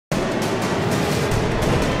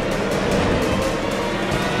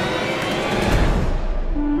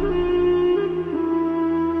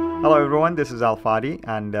Hello everyone, this is Al Fadi,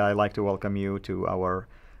 and I'd like to welcome you to our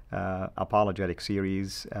apologetic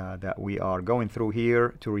series that we are going through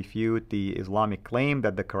here to refute the Islamic claim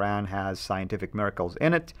that the Quran has scientific miracles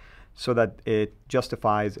in it so that it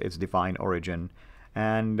justifies its divine origin.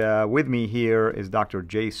 And with me here is Dr.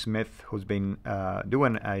 Jay Smith, who's been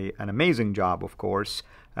doing an amazing job, of course,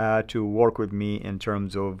 to work with me in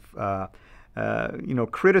terms of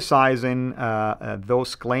criticizing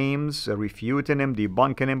those claims, refuting them,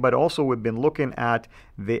 debunking them, but also we've been looking at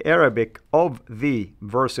the Arabic of the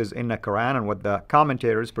verses in the Quran and what the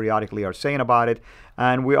commentators periodically are saying about it.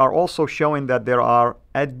 And we are also showing that there are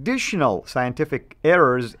additional scientific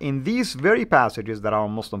errors in these very passages that our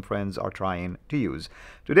Muslim friends are trying to use.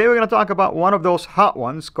 Today we're going to talk about one of those hot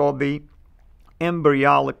ones called the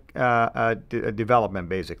embryologic development,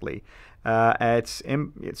 basically.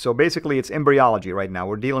 So basically it's embryology right now.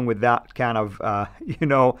 We're dealing with that kind of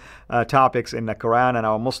topics in the Quran, and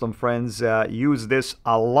our Muslim friends use this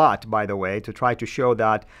a lot, by the way, to try to show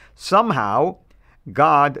that somehow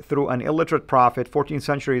God, through an illiterate prophet 14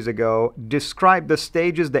 centuries ago, described the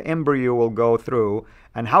stages the embryo will go through.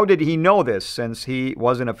 And how did he know this, since he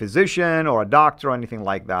wasn't a physician or a doctor or anything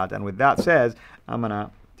like that? And with that said, I'm going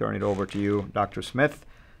to turn it over to you, Dr. Smith,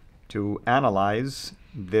 to analyze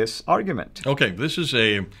this argument. Okay, this is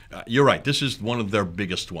you're right, this is one of their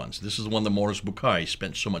biggest ones. This is the one that Morris Bukai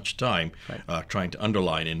spent so much time trying to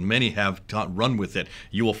underline, and many have run with it.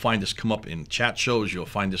 You will find this come up in chat shows, you'll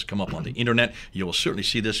find this come up on the internet, you will certainly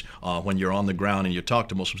see this when you're on the ground and you talk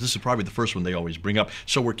to Muslims. This is probably the first one they always bring up,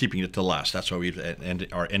 so we're keeping it to last. That's why we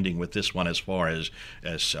are ending with this one as far as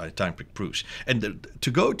time proves. And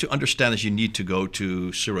to understand this, you need to go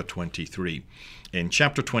to Surah 23. In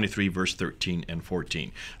chapter 23, verse 13 and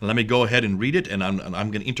 14. Let me go ahead and read it, and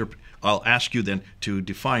I'm going to I'll ask you then to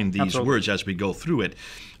define these words as we go through it.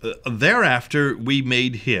 Thereafter, we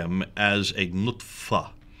made him as a nutfa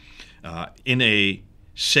in a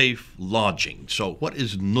safe lodging. So, what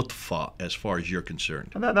is nutfa as far as you're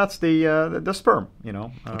concerned? And that's the sperm,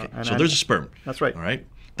 Okay, so there's a sperm. That's right. All right,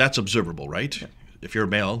 that's observable, right? Yeah. If you're a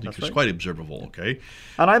male, it's quite observable, okay?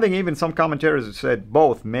 And I think even some commentators have said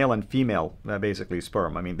both male and female, basically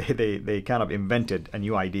sperm. I mean, they kind of invented a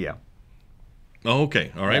new idea.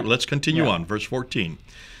 Okay, all right, let's continue on. Verse 14.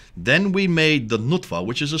 Then we made the nutfa,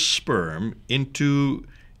 which is a sperm, into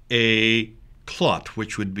a clot,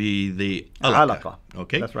 which would be the alaka.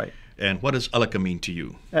 Okay? That's right. And what does alaka mean to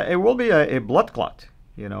you? It will be a blood clot,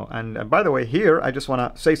 And by the way, here, I just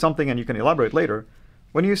want to say something, and you can elaborate later.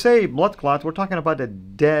 When you say blood clot, we're talking about a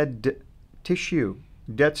dead tissue,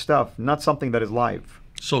 dead stuff, not something that is live.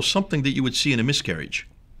 So something that you would see in a miscarriage.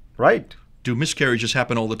 Right. Do miscarriages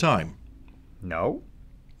happen all the time? No.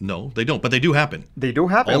 No, they don't, but they do happen. They do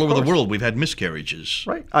happen. All over the world, we've had miscarriages.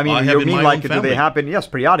 Right. I mean, you mean like, do they happen? Yes,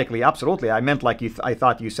 periodically, absolutely. I meant like I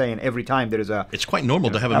thought you saying every time there is a... It's quite normal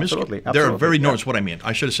to have a miscarriage. They're very normal, is what I meant.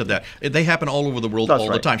 I should have said that. They happen all over the world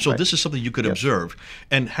all the time. So this is something you could observe.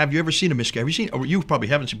 And have you ever seen a miscarriage? Have you seen, or you probably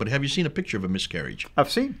haven't seen, but have you seen a picture of a miscarriage? I've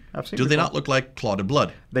seen. Do they not look like clotted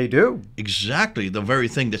blood? They do. Exactly the very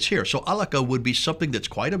thing that's here. So alaka would be something that's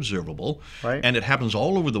quite observable. Right. And it happens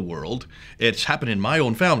all over the world. It's happened in my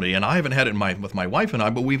own family, and I haven't had it with my wife and I,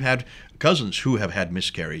 but we've had cousins who have had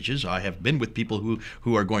miscarriages. I have been with people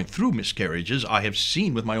who are going through miscarriages. I have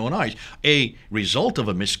seen with my own eyes a result of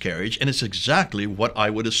a miscarriage, and it's exactly what I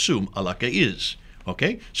would assume alaka is.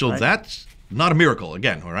 Okay? So that's not a miracle,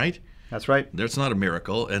 again, all right? That's right. That's not a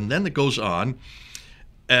miracle. And then it goes on,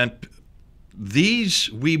 and these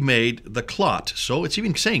we made the clot. So it's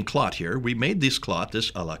even saying clot here. We made this clot, this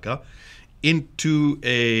alaka, into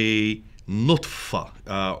a nutfa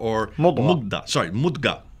or mudga. Sorry,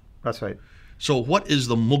 mudga. That's right. So what is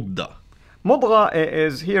the mudga? Mudga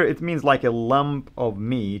is here, it means like a lump of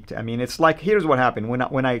meat. I mean, it's like, here's what happened.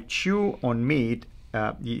 When I chew on meat,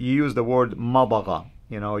 you use the word madaga.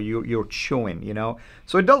 You're chewing,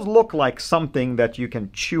 So it does look like something that you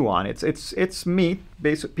can chew on. It's meat,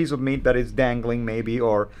 basic piece of meat that is dangling maybe,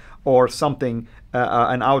 or something,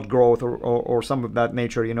 an outgrowth or some of that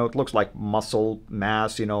nature. It looks like muscle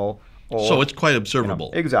mass, So it's quite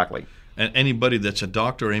observable. Exactly. And anybody that's a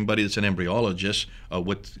doctor or anybody that's an embryologist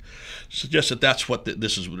would suggest that that's what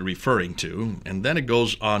this is referring to. And then it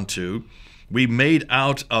goes on to, we made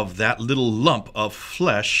out of that little lump of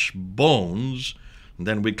flesh bones, and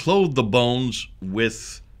then we clothed the bones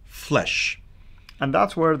with flesh. And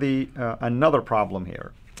that's where the another problem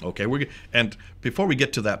here. Okay, and before we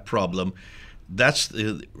get to that problem, that's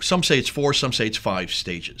some say it's 4, some say it's 5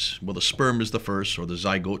 stages. Well, the sperm is the first, or the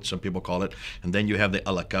zygote, some people call it, and then you have the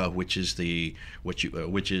alaka, which is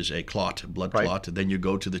which is a clot, blood clot. And then you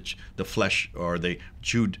go to the flesh, or the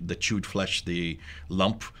chewed flesh, the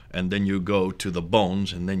lump, and then you go to the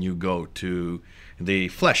bones, and then you go to the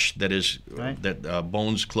flesh that is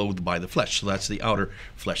bones clothed by the flesh. So that's the outer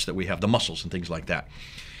flesh that we have, the muscles and things like that.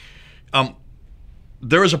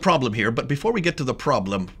 There is a problem here, but before we get to the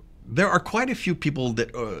problem, there are quite a few people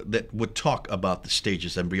that would talk about the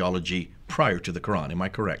stages of embryology prior to the Quran. Am I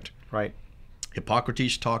correct? Right.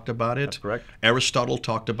 Hippocrates talked about it. That's correct. Aristotle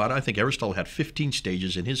talked about it. I think Aristotle had 15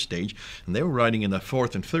 stages in his stage, and they were writing in the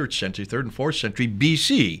 4th and 3rd century, 3rd and 4th century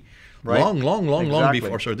BC. Right. Long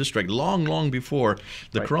before, sorry, this is correct, long before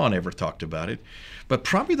the Quran ever talked about it. But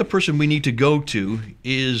probably the person we need to go to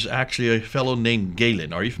is actually a fellow named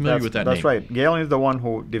Galen. Are you familiar with that name? That's right. Galen is the one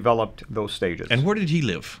who developed those stages. And where did he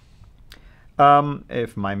live?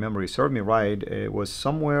 If my memory serves me right, it was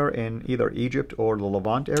somewhere in either Egypt or the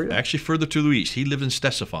Levant area. Actually, further to the east. He lived in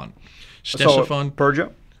Ctesiphon. So,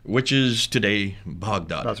 Persia? Which is today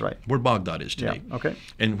Baghdad. That's right. Where Baghdad is today. Yeah, okay.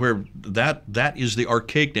 And where that is the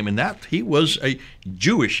archaic name. And that he was a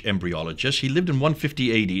Jewish embryologist. He lived in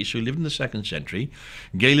 150 AD, so he lived in the 2nd century.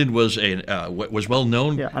 Galen was well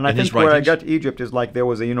known. Yeah, and I in think his where writings. I got Egypt is like there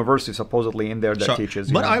was a university supposedly in there that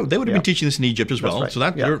teaches. But they would have been teaching this in Egypt as well. Right. So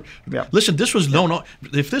that listen, this was known.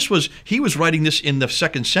 If this was he was writing this in the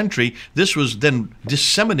 2nd century, this was then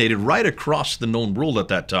disseminated right across the known world at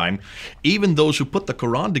that time. Even those who put the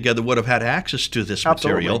Quran together would have had access to this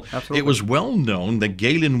material. Absolutely. It was well known that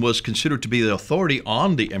Galen was considered to be the authority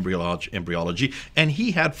on the embryology, and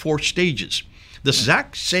he had 4 stages. The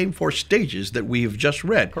exact same 4 stages that we have just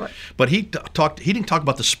read. Correct. But he didn't talk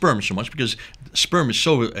about the sperm so much, because sperm is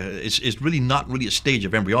is really not really a stage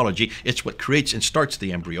of embryology. It's what creates and starts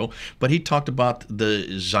the embryo. But he talked about the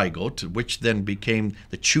zygote, which then became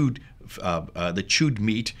the chewed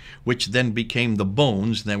meat, which then became the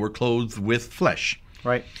bones that were clothed with flesh.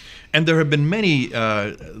 Right. And there have been many,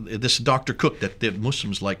 this Dr. Cook that the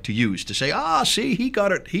Muslims like to use to say, see, he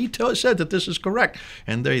got it. He said that this is correct.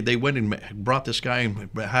 And they went and brought this guy and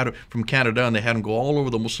had from Canada, and they had him go all over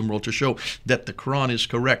the Muslim world to show that the Quran is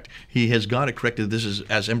correct. He has got it corrected. This is,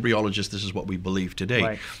 as embryologists, this is what we believe today.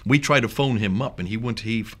 Right. We tried to phone him up, and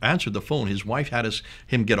he answered the phone. His wife had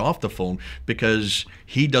him get off the phone because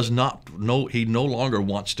he does not know, he no longer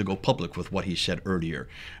wants to go public with what he said earlier,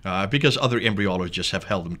 because other embryologists have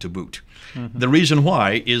held him to boot. Mm-hmm. The reason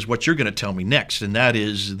why is what you're going to tell me next, and that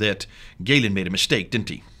is that Galen made a mistake, didn't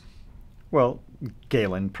he? Well,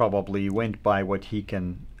 Galen probably went by what he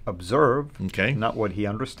can observe, not what he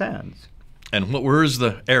understands. And where is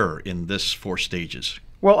the error in this 4 stages?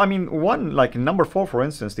 Well, I mean, one, like number 4, for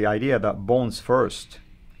instance, the idea that bones first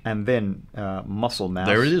and then muscle mass.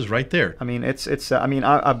 There it is, right there. I mean, it's. I mean,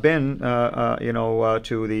 I've been, to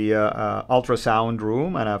the ultrasound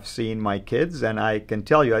room, and I've seen my kids, and I can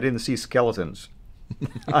tell you, I didn't see skeletons.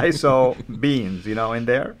 I saw beans, in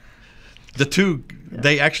there. The two,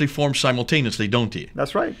 they actually form simultaneously, don't they?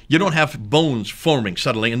 That's right. You don't have bones forming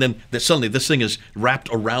suddenly, and then suddenly this thing is wrapped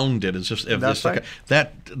around it. It's just That's right.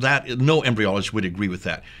 That no embryologist would agree with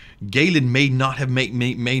that. Galen may not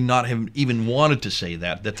have even wanted to say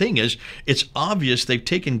that. The thing is, it's obvious they've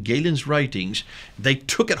taken Galen's writings, they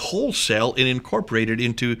took it wholesale and incorporated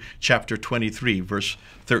into chapter 23, verse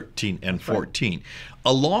 13 and 14. Right.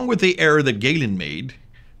 Along with the error that Galen made,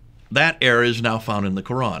 that error is now found in the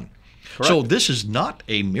Quran. Correct. So this is not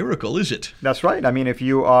a miracle, is it? That's right. I mean, if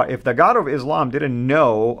the God of Islam didn't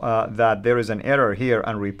know that there is an error here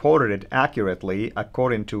and reported it accurately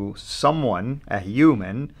according to someone, a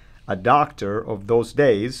human, a doctor of those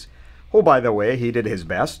days, who, by the way, he did his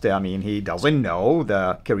best. I mean, he doesn't know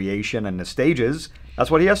the creation and the stages.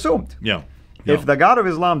 That's what he assumed. Yeah. If the God of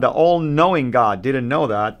Islam, the all-knowing God, didn't know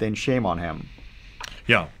that, then shame on him.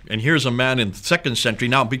 Yeah, and here's a man in the 2nd century.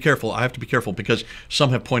 Now, be careful. I have to be careful because some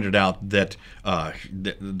have pointed out that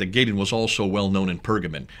the Galen was also well known in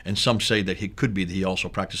Pergamon, and some say that he also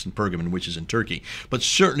practiced in Pergamon, which is in Turkey. But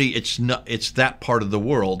certainly, it's that part of the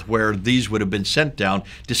world where these would have been sent down,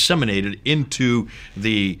 disseminated into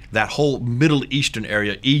that whole Middle Eastern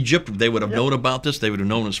area. Egypt, they would have known about this. They would have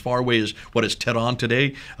known as far away as what is Tehran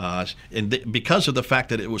today, because of the fact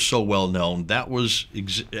that it was so well known,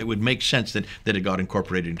 it would make sense that it got incorporated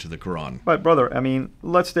into the Quran. But brother, I mean,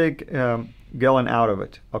 let's take Galen out of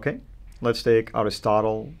it, okay? Let's take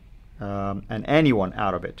Aristotle and anyone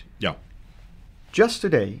out of it. Yeah. Just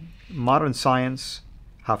today, modern science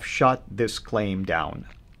have shut this claim down.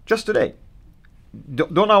 Just today.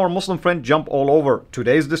 don't our Muslim friend jump all over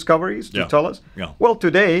today's discoveries to tell us? Yeah. Well,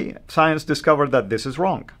 today, science discovered that this is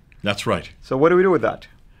wrong. That's right. So what do we do with that?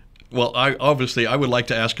 Well, I would like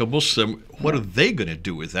to ask a Muslim, what are they going to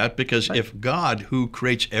do with that? Because if God, who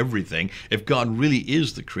creates everything, if God really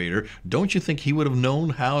is the creator, don't you think he would have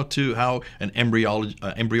known how an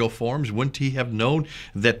embryo forms? Wouldn't he have known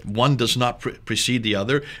that one does not precede the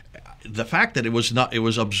other? The fact that it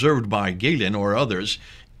was observed by Galen or others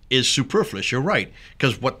is superfluous. You're right.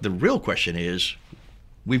 Because what the real question is,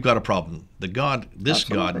 we've got a problem. This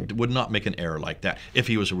God would not make an error like that if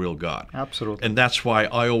he was a real God. Absolutely. And that's why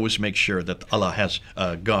I always make sure that Allah has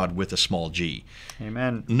a God with a small g.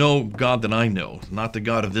 Amen. No God that I know, not the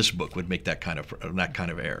God of this book, would make that kind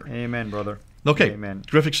of error. Amen, brother. Okay, Amen.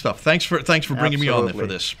 Terrific stuff. Thanks for bringing me on for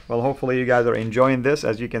this. Well, hopefully you guys are enjoying this.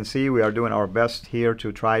 As you can see, we are doing our best here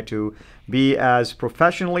to try to be as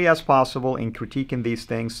professionally as possible in critiquing these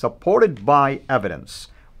things, supported by evidence.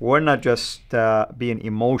 We're not just being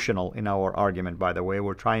emotional in our argument, by the way.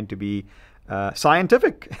 We're trying to be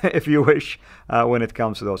scientific, if you wish, when it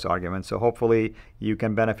comes to those arguments. So hopefully you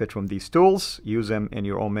can benefit from these tools, use them in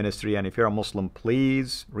your own ministry. And if you're a Muslim,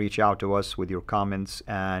 please reach out to us with your comments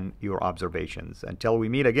and your observations. Until we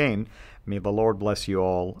meet again, may the Lord bless you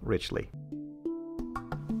all richly.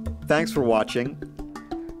 Thanks for watching.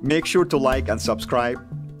 Make sure to like and subscribe.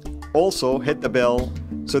 Also, hit the bell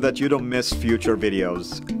so that you don't miss future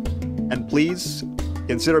videos. And please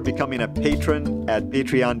consider becoming a patron at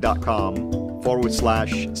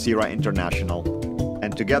patreon.com/CIRA International.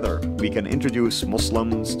 And together we can introduce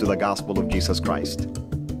Muslims to the gospel of Jesus Christ.